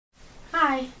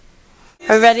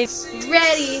Are we ready?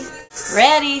 Ready.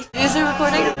 Ready. Is it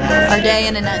recording? Our day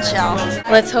in a nutshell.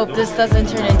 Let's hope this doesn't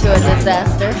turn into a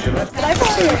disaster. Can I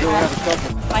borrow your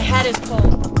hat? My hat is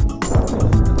cold.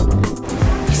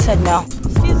 He said no.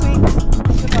 Excuse me.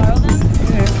 Can I borrow them?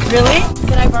 Really?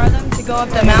 Can I borrow them to go up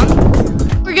the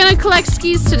mountain? We're gonna collect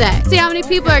skis today. See how many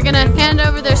people are gonna hand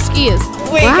over their skis.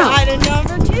 We got a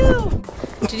number 2.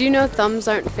 Did you know thumbs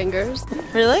aren't fingers?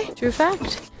 Really? True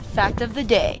fact. Fact of the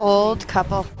day. Old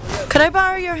couple. Could I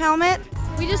borrow your helmet?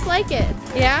 We just like it.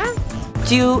 Yeah?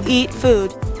 Do you eat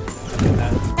food?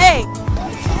 Hey!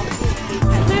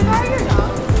 Can I borrow your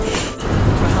dog?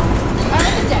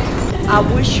 I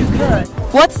wish you could.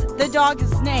 What's the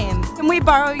dog's name? Can we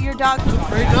borrow your dog?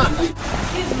 Very done.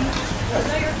 Excuse me. Is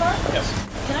that your car? Yes.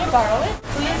 Can I borrow it,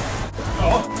 please?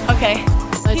 Oh. Okay.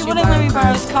 He wouldn't let me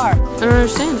borrow his car. I don't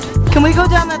understand. Can we go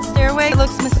down that stairway? It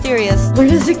looks mysterious. Where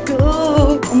does it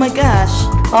go? Oh my gosh.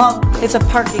 Oh, it's a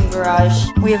parking garage.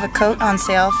 We have a coat on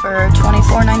sale for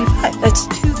 $24.95. That's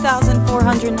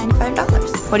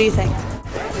 $2,495. What do you think?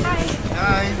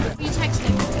 Hi. Are you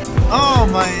texting? Oh,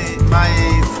 my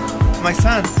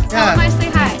son. Tell him I say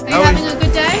hi. Are you having a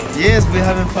good day? Yes, we're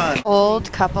having fun. Old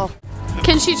couple.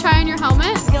 Can she try on your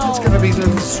helmet? It's gonna be a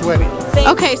little sweaty.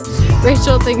 Okay,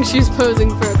 Rachel thinks she's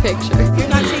posing for a picture. You're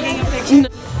not taking a picture?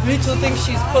 Rachel thinks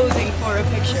she's posing for a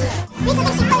picture.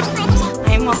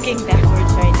 I am walking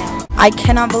backwards right now. I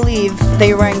cannot believe that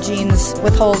you're wearing jeans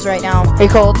with holes right now. Are you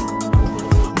cold?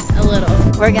 A little.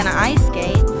 We're gonna ice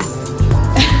skate.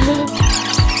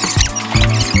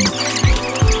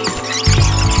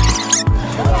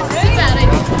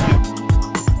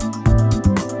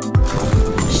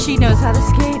 She knows how to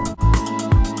skate.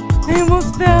 I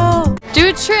almost fell. Do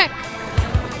a trick.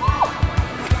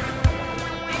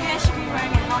 Maybe I should be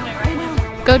wearing a helmet right now.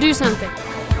 Go do something.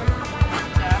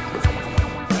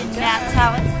 And that's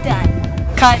how it's done.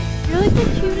 Cut. You're like the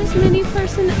cutest mini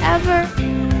person ever.